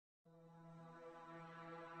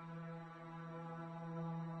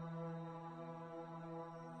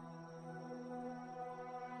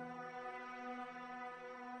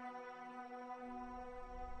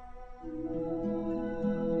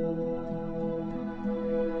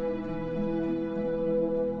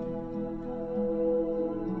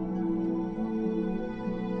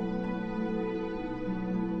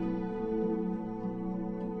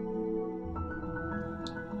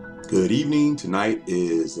Good evening. Tonight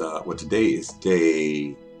is, today is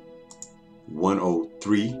day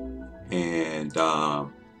 103. And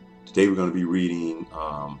today we're going to be reading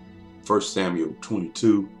 1 Samuel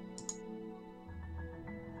 22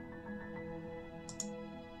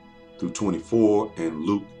 through 24 and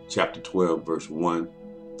Luke chapter 12, verse 1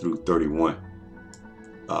 through 31.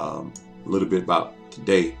 A little bit about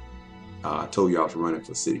today. I told you I was running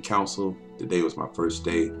for city council. Today was my first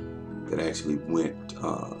day that I actually went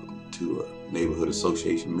to a neighborhood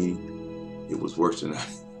association meeting. It was worse than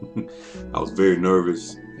I was very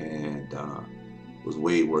nervous, and it was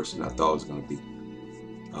way worse than I thought it was going to be.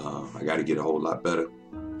 I got to get a whole lot better.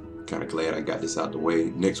 Kind of glad I got this out the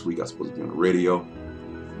way. Next week I'm supposed to be on the radio.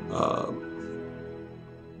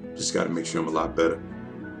 Just got to make sure I'm a lot better,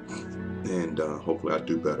 and hopefully I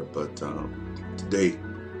do better. But today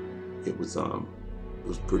it was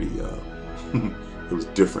pretty it was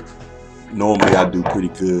different. Normally I do pretty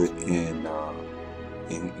good in I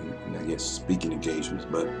guess speaking engagements,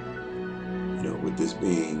 but with this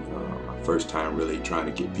being my first time really trying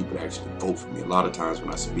to get people to actually vote for me. A lot of times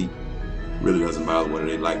when I speak, it really doesn't matter whether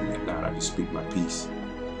they like me or not. I just speak my piece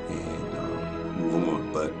and move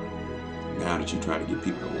on. But now that you're trying to get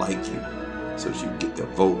people to like you so that you can get their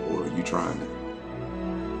vote, or you trying to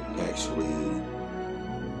actually,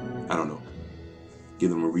 I don't know,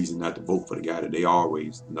 give them a reason not to vote for the guy that they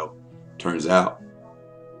always know. Turns out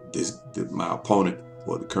my opponent,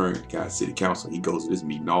 or the current guy at city council, he goes to this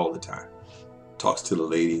meeting all the time, talks to the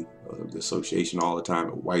lady of the association all the time.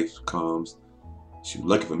 The wife comes. She was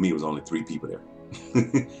lucky for me, it was only 3 people there.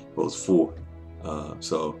 It was 4,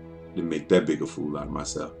 so didn't make that big a fool out of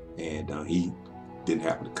myself. And he didn't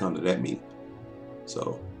happen to come to that meeting,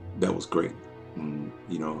 so that was great.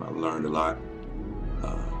 I learned a lot.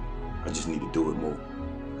 I just need to do it more.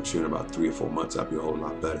 I'm sure in about 3 or 4 months I'll be a whole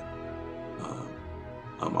lot better.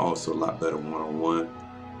 I'm also a lot better one-on-one,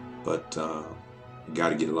 but got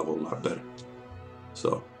to get a whole lot better.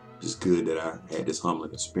 So it's good that I had this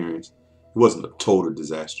humbling experience. It wasn't a total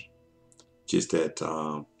disaster, just that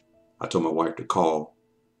I told my wife to call,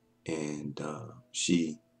 and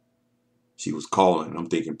she was calling, and I'm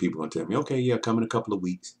thinking people are going to tell me, okay, yeah, come in a couple of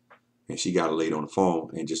weeks. And she got a lady on the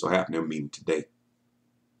phone, and just so happened they're meeting today.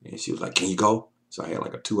 And she was like, can you go? So I had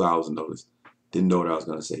like a 2 hours notice. Didn't know what I was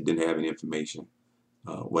going to say. Didn't have any information.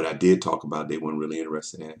 What I did talk about, they weren't really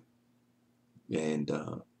interested in. And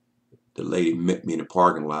the lady met me in the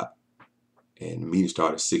parking lot, and the meeting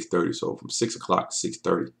started at 6:30. So from 6 o'clock to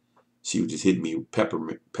 6:30, she would just hit me,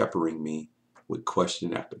 peppering me with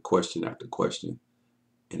question after question after question.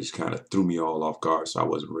 And it just kind of threw me all off guard, so I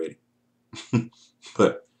wasn't ready.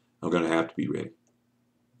 But I'm going to have to be ready,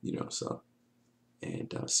 so,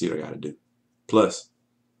 and see what I got to do. Plus,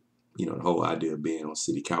 the whole idea of being on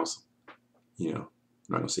city council, I'm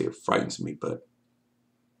not going to say it frightens me, but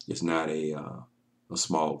it's not a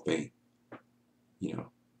small thing,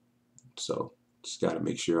 So just got to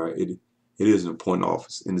make sure it is an important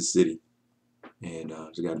office in the city, and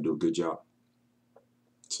just got to do a good job.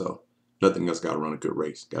 So nothing else, got to run a good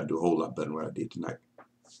race. Got to do a whole lot better than what I did tonight.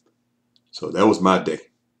 So that was my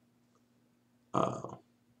day. Oh,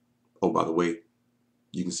 by the way,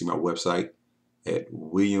 you can see my website at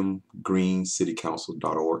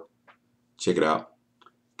williamgreencitycouncil.org. Check it out.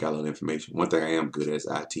 Got a lot of information. One thing I am good at is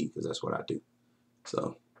IT, because that's what I do.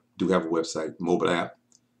 So do have a website, mobile app,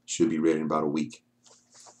 should be ready in about a week.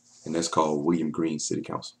 And that's called William Green City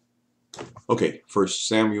Council. Okay, 1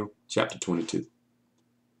 Samuel chapter 22.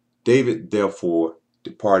 David therefore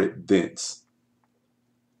departed thence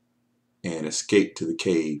and escaped to the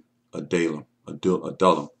cave Adullam. And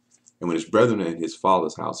when his brethren and his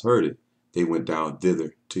father's house heard it, they went down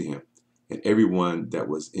thither to him. And everyone that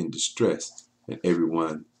was in distress, and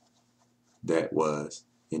everyone that was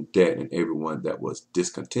in debt, and everyone that was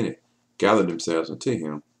discontented, gathered themselves unto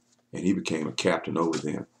him, and he became a captain over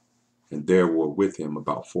them. And there were with him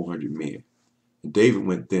about 400 men. And David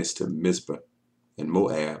went thence to Mizpah in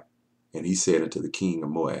Moab, and he said unto the king of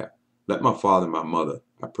Moab, let my father and my mother,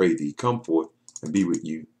 I pray thee, come forth and be with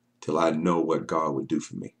you, till I know what God would do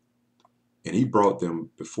for me. And he brought them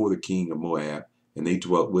before the king of Moab, and they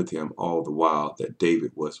dwelt with him all the while that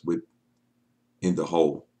David was in the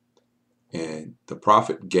hole. And the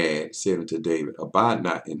prophet Gad said unto David, abide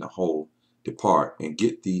not in the hole, depart, and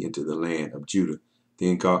get thee into the land of Judah.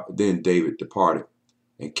 Then David departed,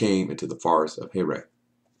 and came into the forest of Herath.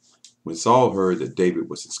 When Saul heard that David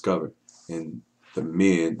was discovered, and the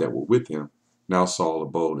men that were with him, now Saul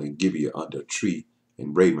abode in Gibeah under a tree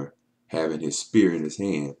in Ramah, having his spear in his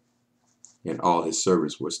hand, and all his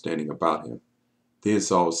servants were standing about him. Then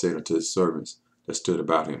Saul said unto his servants that stood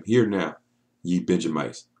about him, hear now, ye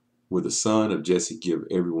Benjamites, will the son of Jesse give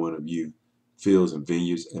every one of you fields and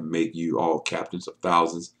vineyards, and make you all captains of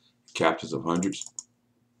thousands, captains of hundreds?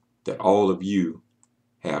 That all of you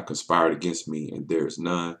have conspired against me, and there is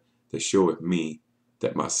none that showeth me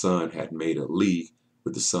that my son hath made a league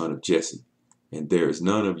with the son of Jesse. And there is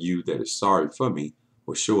none of you that is sorry for me,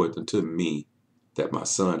 or showeth unto me that my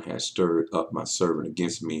son hath stirred up my servant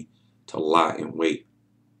against me to lie in wait,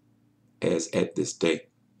 as at this day.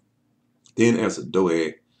 Then answered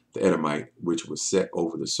Doeg the Edomite, which was set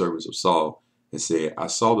over the servants of Saul, and said, I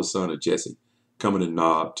saw the son of Jesse coming to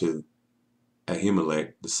Nob to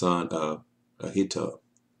Ahimelech, the son of Ahitub.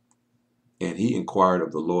 And he inquired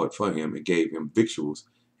of the Lord for him, and gave him victuals,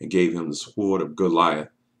 and gave him the sword of Goliath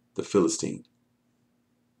the Philistine.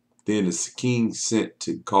 Then the king sent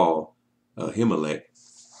to call Ahimelech,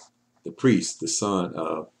 the priest, the son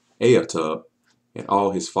of Ahitub, and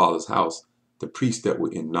all his father's house, the priests that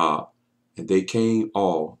were in Nob. And they came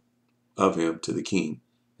all of him to the king.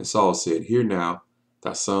 And Saul said, Hear now,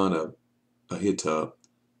 thy son of Ahitub.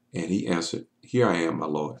 And he answered, Here I am, my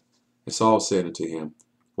lord. And Saul said unto him,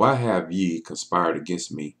 Why have ye conspired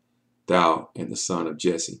against me, thou and the son of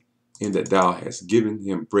Jesse, in that thou hast given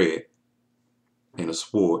him bread and a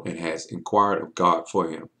sword, and hast inquired of God for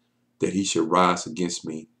him, that he should rise against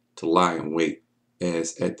me to lie in wait,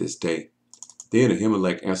 as at this day? Then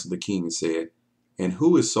Ahimelech answered the king and said, And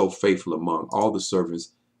who is so faithful among all the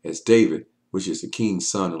servants as David, which is the king's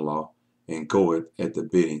son-in-law, and goeth at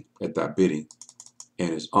thy bidding, and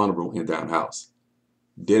is honorable in thine house?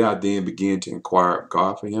 Did I then begin to inquire of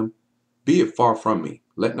God for him? Be it far from me.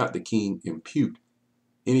 Let not the king impute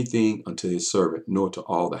anything unto his servant, nor to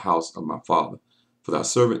all the house of my father. For thy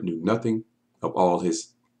servant knew nothing of all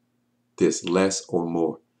this less or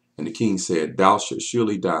more. And the king said, Thou shalt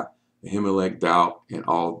surely die, Ahimelech, thou and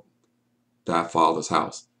all thy father's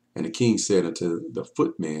house. And the king said unto the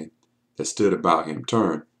footmen that stood about him,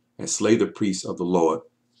 Turn and slay the priests of the Lord,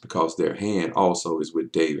 because their hand also is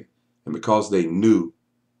with David, and because they knew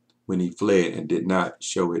when he fled and did not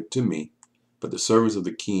show it to me. But the servants of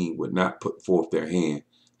the king would not put forth their hand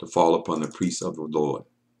to fall upon the priests of the Lord.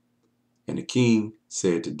 And the king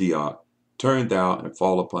said to Doeg, Turn thou and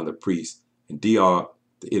fall upon the priests. And Doeg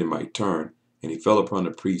the Edomite turned, and he fell upon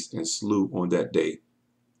the priests, and slew on that day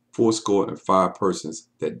 75 persons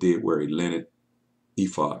that did wear a linen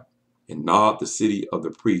ephod. And Nob, the city of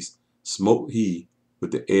the priests, smote he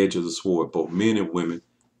with the edge of the sword, both men and women,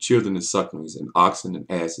 children and sucklings, and oxen and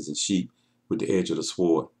asses and sheep, with the edge of the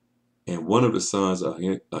sword. And one of the sons of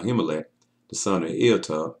Ahimelech, the son of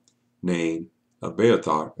Ahitub, named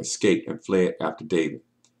Abiathar, escaped and fled after David.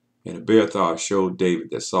 And Abiathar showed David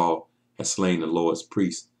that Saul had slain the Lord's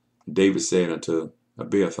priest. And David said unto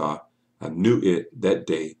Abiathar, I knew it that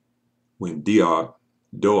day when Doeg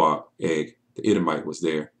the Edomite was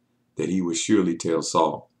there, that he would surely tell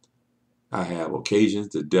Saul, I have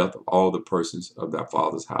occasioned the death of all the persons of thy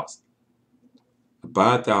father's house.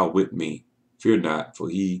 Abide thou with me, fear not, for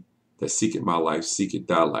he that seeketh my life seeketh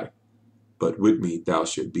thy life, but with me thou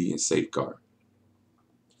shalt be in safeguard.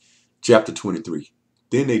 Chapter 23.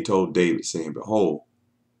 Then they told David, saying, Behold,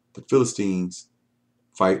 the Philistines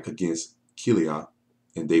fight against Keilah,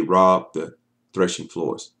 and they rob the threshing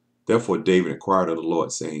floors. Therefore David inquired of the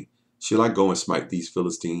Lord, saying, Shall I go and smite these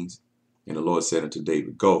Philistines? And the Lord said unto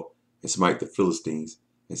David, Go and smite the Philistines,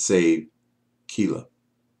 and save Keilah.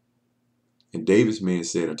 And David's men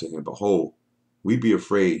said unto him, Behold, we be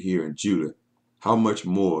afraid here in Judah. How much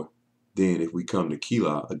more then if we come to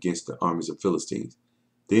Keilah against the armies of Philistines?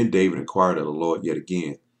 Then David inquired of the Lord yet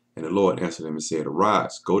again, and the Lord answered him and said,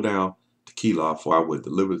 Arise, go down to Keilah, for I will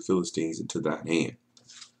deliver the Philistines into thine hand.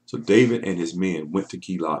 So David and his men went to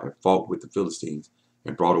Keilah and fought with the Philistines,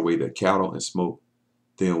 and brought away their cattle and smote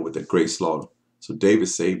them with a great slaughter. So David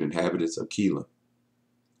saved the inhabitants of Keilah.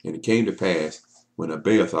 And it came to pass, when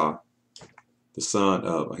Abiathar, the son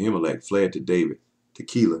of Ahimelech, fled to David to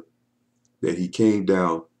Keilah, that he came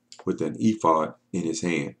down with an ephod in his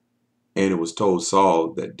hand. And it was told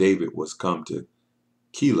Saul that David was come to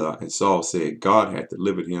Keilah, and Saul said, God hath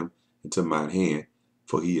delivered him into mine hand,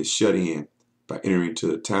 for he is shut in by entering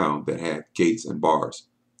to a town that hath gates and bars.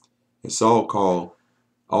 And Saul called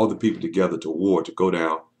all the people together to war, to go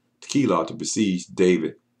down to Keilah to besiege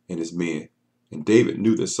David and his men. And David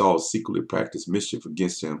knew that Saul secretly practiced mischief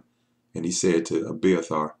against him, and he said to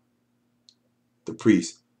Abiathar the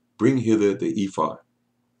priest, Bring hither the ephod.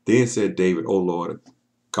 Then said David, O Lord,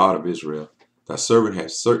 God of Israel, thy servant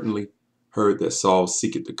hath certainly heard that Saul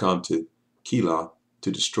seeketh to come to Keilah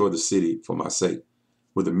to destroy the city for my sake.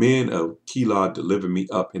 Will the men of Keilah deliver me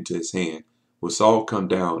up into his hand? Will Saul come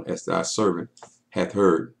down as thy servant hath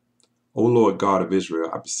heard? O Lord God of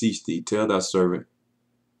Israel, I beseech thee, tell thy servant.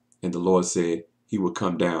 And the Lord said, he will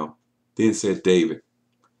come down. Then said David,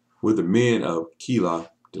 will the men of Keilah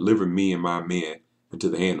deliver me and my men into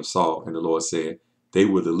the hand of Saul? And the Lord said, they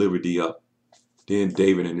will deliver thee up. Then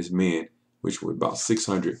David and his men, which were about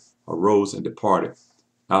 600, arose and departed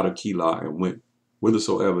out of Keilah and went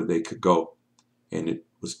whithersoever they could go. And it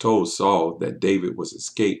was told Saul that David was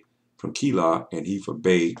escaped from Keilah, and he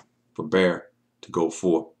forbear to go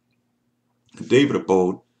forth. And David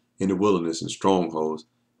abode in the wilderness in strongholds,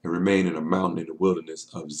 and remained in a mountain in the wilderness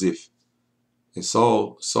of Ziph. And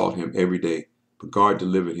Saul sought him every day, but God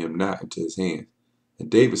delivered him not into his hand. And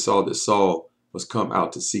David saw that Saul was come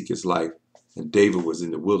out to seek his life, and David was in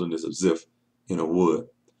the wilderness of Ziph in a wood.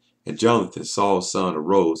 And Jonathan, Saul's son,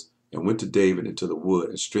 arose and went to David into the wood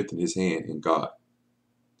and strengthened his hand in God.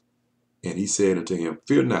 And he said unto him,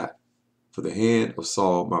 fear not, for the hand of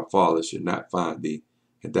Saul my father should not find thee,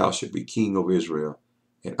 and thou shalt be king over Israel,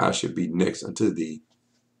 and I shall be next unto thee,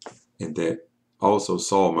 and that also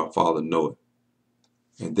Saul my father knoweth.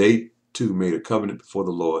 And they two made a covenant before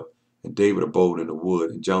the Lord, and David abode in the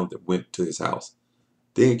wood, and Jonathan went to his house.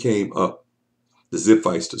 Then came up the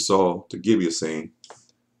Ziphites to Saul to Gibeah, saying,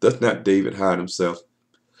 doth not David hide himself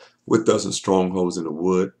with us in strongholds in the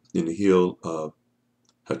wood in the hill of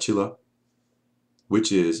Hachilah,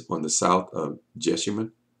 which is on the south of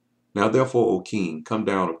Jeshimon? Now therefore, O king, come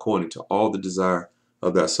down according to all the desire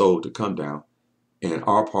of thy soul to come down, and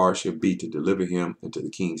our part shall be to deliver him into the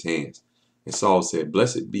king's hands. And Saul said,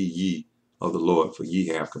 blessed be ye of the Lord, for ye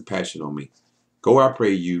have compassion on me. Go, I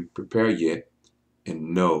pray you, prepare yet,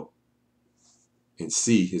 and know and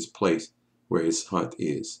see his place where his hunt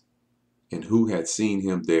is, and who hath seen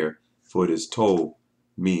him there, for it is told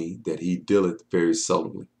me that he dealeth very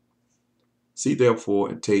seldomly. See therefore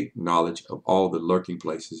and take knowledge of all the lurking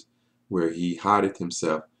places where he hideth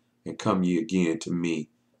himself, and come ye again to me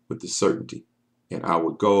with the certainty, and I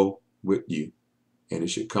will go with you. And it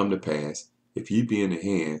should come to pass, if ye be in the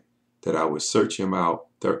hand, that I will search him out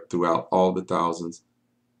throughout all the thousands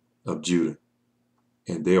of Judah.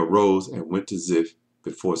 And they arose and went to Ziph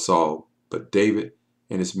before Saul, but David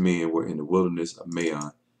and his men were in the wilderness of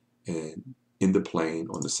Maon, and in the plain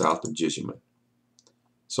on the south of Jeshimon.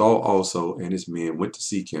 Saul also and his men went to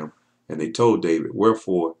seek him, and they told David.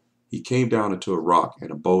 Wherefore he came down into a rock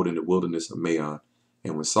and abode in the wilderness of Maon.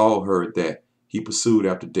 And when Saul heard that, he pursued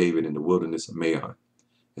after David in the wilderness of Maon.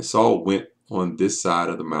 And Saul went on this side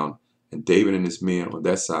of the mountain, and David and his men on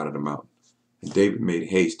that side of the mountain. And David made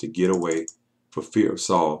haste to get away for fear of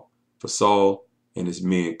Saul, for Saul and his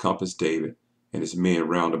men compassed David and his men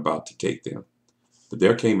round about to take them. But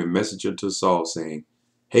there came a messenger to Saul, saying,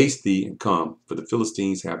 haste thee and come, for the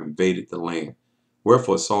Philistines have invaded the land.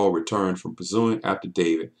 Wherefore Saul returned from pursuing after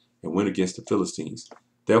David and went against the Philistines.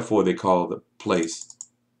 Therefore they called the place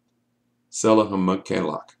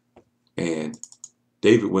Selahamakelach. And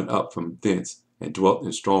David went up from thence and dwelt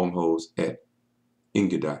in strongholds at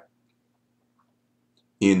En-Gedi.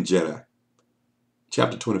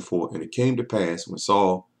 Chapter 24. And it came to pass, when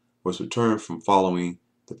Saul was returned from following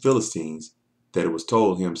the Philistines, that it was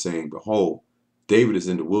told him, saying, behold, David is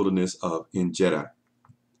in the wilderness of En-Gedi.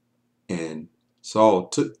 And Saul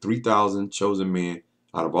took 3,000 chosen men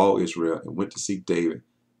out of all Israel, and went to seek David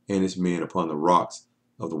and his men upon the rocks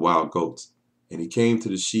of the wild goats. And he came to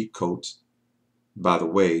the sheep cotes. By the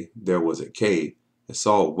way, there was a cave, and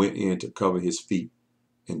Saul went in to cover his feet.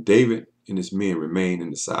 And David and his men remained in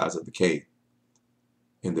the sides of the cave.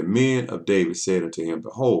 And the men of David said unto him,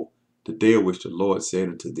 behold, the day of which the Lord said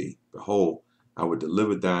unto thee, behold, I will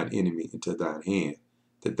deliver thine enemy into thine hand,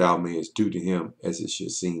 that thou mayest do to him as it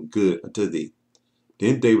should seem good unto thee.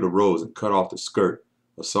 Then David arose and cut off the skirt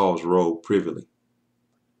of Saul's robe privily.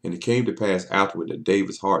 And it came to pass afterward that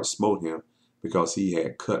David's heart smote him, because he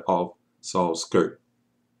had cut off Saul's skirt.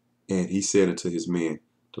 And he said unto his men,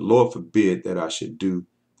 the Lord forbid that I should do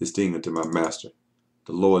this thing unto my master,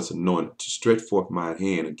 the Lord's anointed, to stretch forth mine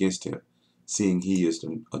hand against him, seeing he is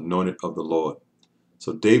the anointed of the Lord.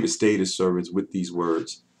 So David stayed his servants with these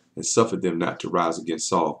words, and suffered them not to rise against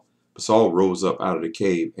Saul. But Saul rose up out of the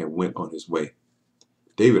cave and went on his way.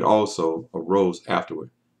 David also arose afterward,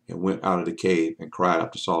 and went out of the cave, and cried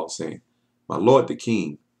after Saul, saying, my lord the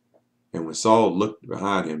king. And when Saul looked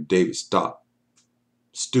behind him, David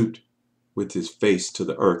stooped with his face to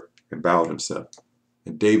the earth, and bowed himself.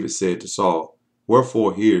 And David said to Saul,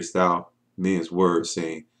 wherefore hearest thou men's words,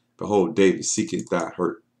 saying, behold, David seeketh thy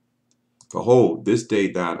hurt? Behold, this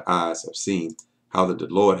day thine eyes have seen how that the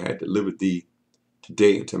Lord had delivered thee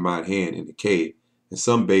today into mine hand in the cave, and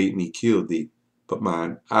some bade me kill thee, but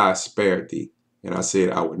mine eyes spared thee. And I said,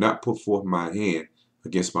 I would not put forth mine hand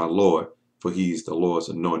against my Lord, for he is the Lord's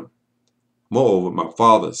anointed. Moreover, my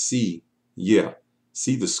father, see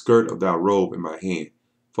the skirt of thy robe in my hand,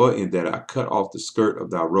 for in that I cut off the skirt of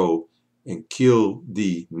thy robe and kill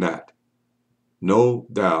thee not. Know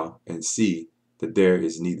thou and see that there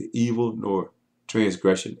is neither evil nor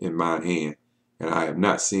transgression in mine hand, and I have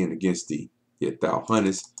not sinned against thee, yet thou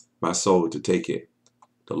huntest my soul to take it.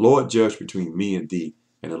 The Lord judge between me and thee,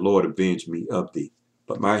 and the Lord avenge me of thee,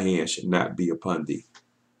 but my hand should not be upon thee.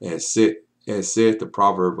 As said the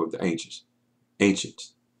proverb of the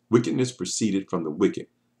ancients, wickedness proceeded from the wicked,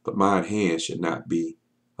 but mine hand should not be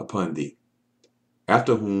upon thee.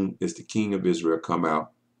 After whom is the king of Israel come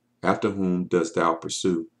out? After whom dost thou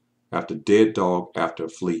pursue? After dead dog, after a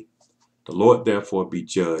flea. The Lord therefore be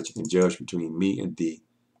judge, and judge between me and thee,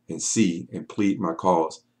 and see, and plead my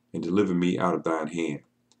cause, and deliver me out of thine hand.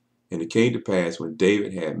 And it came to pass, when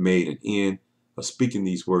David had made an end of speaking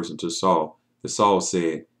these words unto Saul, that Saul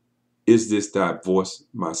said, Is this thy voice,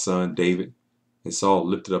 my son David? And Saul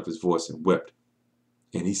lifted up his voice and wept.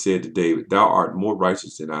 And he said to David, Thou art more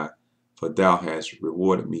righteous than I, for thou hast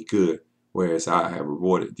rewarded me good, whereas I have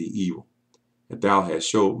rewarded thee evil. And thou hast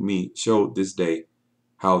showed this day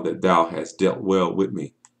how that thou hast dealt well with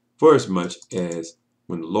me, forasmuch as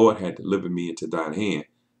when the Lord had delivered me into thine hand,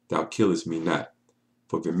 thou killest me not.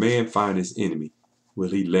 For if a man find his enemy,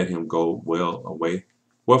 will he let him go well away?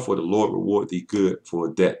 Wherefore the Lord reward thee good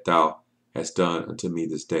for that thou hast done unto me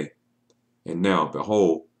this day. And now,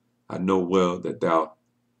 behold, I know well that thou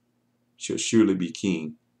shalt surely be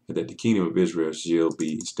king, and that the kingdom of Israel shall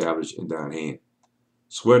be established in thine hand.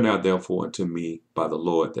 Swear now therefore unto me by the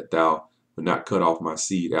Lord that thou wilt not cut off my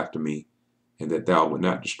seed after me, and that thou wilt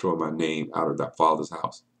not destroy my name out of thy father's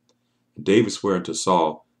house. And David sware unto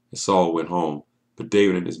Saul, and Saul went home, but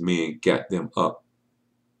David and his men gat them up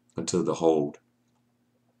unto the hold.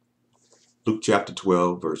 Luke chapter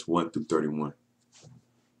 12, verse 1 through 31.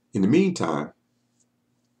 In the meantime,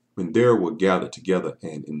 when there were gathered together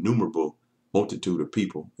an innumerable multitude of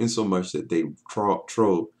people, insomuch that they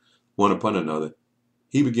trode one upon another,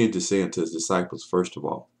 he began to say unto his disciples, first of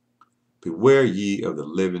all, Beware ye of the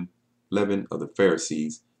leaven of the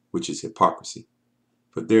Pharisees, which is hypocrisy.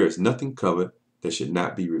 For there is nothing covered that should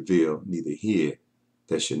not be revealed, neither hid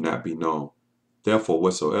that should not be known. Therefore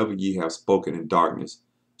whatsoever ye have spoken in darkness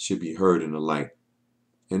should be heard in the light,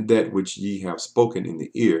 and that which ye have spoken in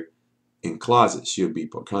the ear in closets shall be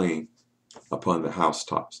proclaimed upon the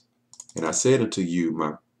housetops. And I said unto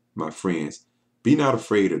you, my friends, be not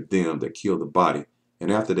afraid of them that kill the body,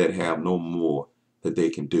 and after that have no more that they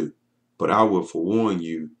can do. But I will forewarn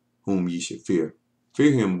you whom ye should fear.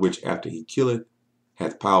 Fear him which after he killeth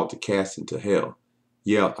hath power to cast into hell.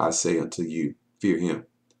 Yea, I say unto you, fear him.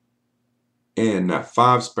 And not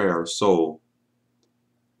 5 sparrows sold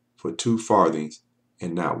for 2 farthings,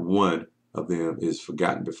 and not one of them is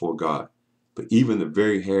forgotten before God. But even the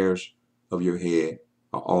very hairs of your head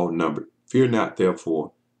are all numbered. Fear not,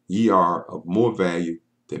 therefore, ye are of more value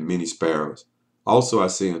than many sparrows. Also I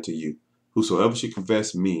say unto you, whosoever should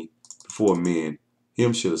confess me before men,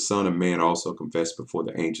 him shall the Son of Man also confess before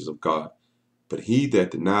the angels of God. But he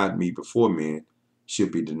that denied me before men shall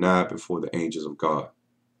be denied before the angels of God.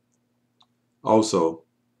 Also,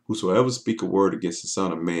 whosoever speak a word against the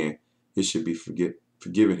Son of Man, it should be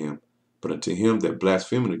forgiven him. But unto him that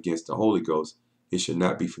blasphemeth against the Holy Ghost, it shall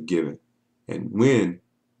not be forgiven. And when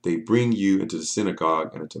they bring you into the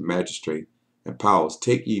synagogue and unto magistrate and powers,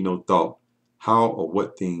 take ye no thought how or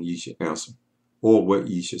what thing ye should answer, or what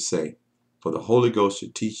ye should say. For the Holy Ghost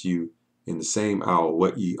should teach you in the same hour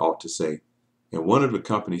what ye ought to say. And one of the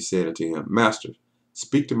company said unto him, Master,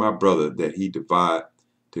 speak to my brother that he divide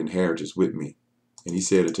the inheritance with me. And he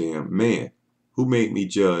said unto him, Man, who made me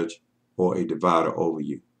judge or a divider over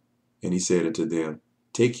you? And he said unto them,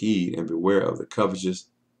 Take heed and beware of the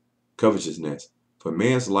covetousness, for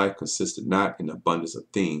man's life consisteth not in the abundance of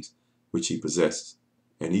things which he possesses.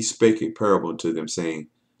 And he spake a parable unto them, saying,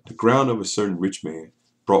 The ground of a certain rich man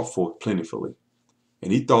brought forth plentifully.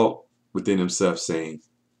 And he thought within himself, saying,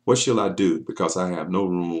 What shall I do, because I have no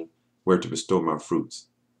room where to bestow my fruits?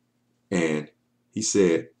 And he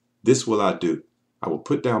said, This will I do. I will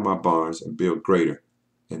put down my barns and build greater,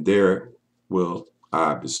 and there will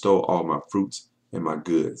I bestow all my fruits and my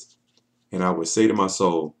goods. And I will say to my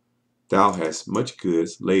soul, Thou hast much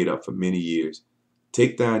goods laid up for many years.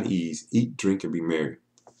 Take thine ease, eat, drink, and be merry.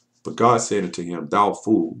 But God said unto him, Thou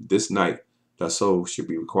fool, this night thy soul shall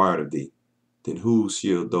be required of thee. Then whose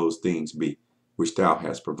shall those things be which thou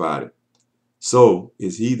hast provided? So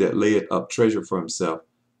is he that layeth up treasure for himself,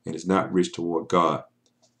 and is not rich toward God.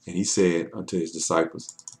 And he said unto his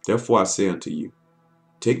disciples, Therefore I say unto you,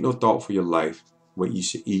 take no thought for your life, what ye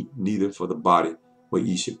should eat, neither for the body what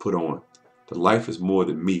ye should put on. The life is more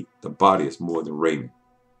than meat, the body is more than raiment.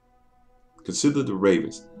 Consider the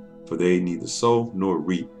ravens, for they neither sow nor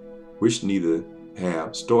reap, which neither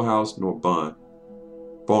have storehouse nor barn,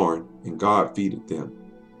 and God feedeth them.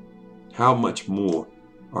 How much more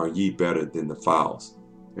are ye better than the fowls?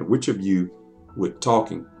 And which of you, with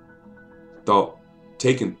taking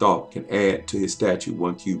thought, can add to his stature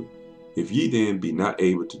 1 cubit? If ye then be not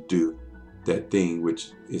able to do that thing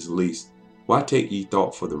which is least, why take ye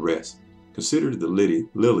thought for the rest? Consider the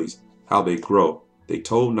lilies, how they grow. They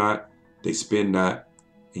toil not, they spin not,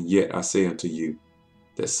 and yet I say unto you,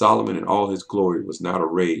 that Solomon in all his glory was not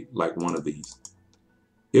arrayed like one of these.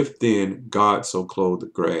 If then God so clothe the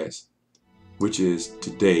grass, which is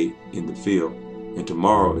today in the field, and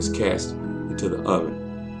tomorrow is cast into the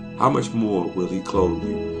oven, how much more will he clothe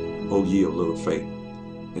you, O ye of little faith?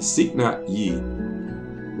 And seek not ye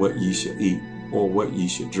what ye shall eat, or what ye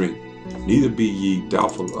shall drink, neither be ye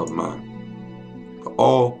doubtful of mind. For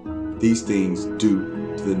all these things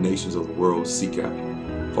do the nations of the world seek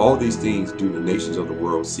after. For all these things do the nations of the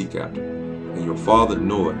world seek after. And your Father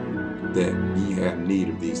knoweth that ye have need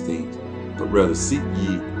of these things. But rather seek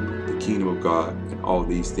ye the kingdom of God, and all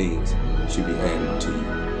these things should be added unto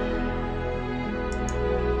you.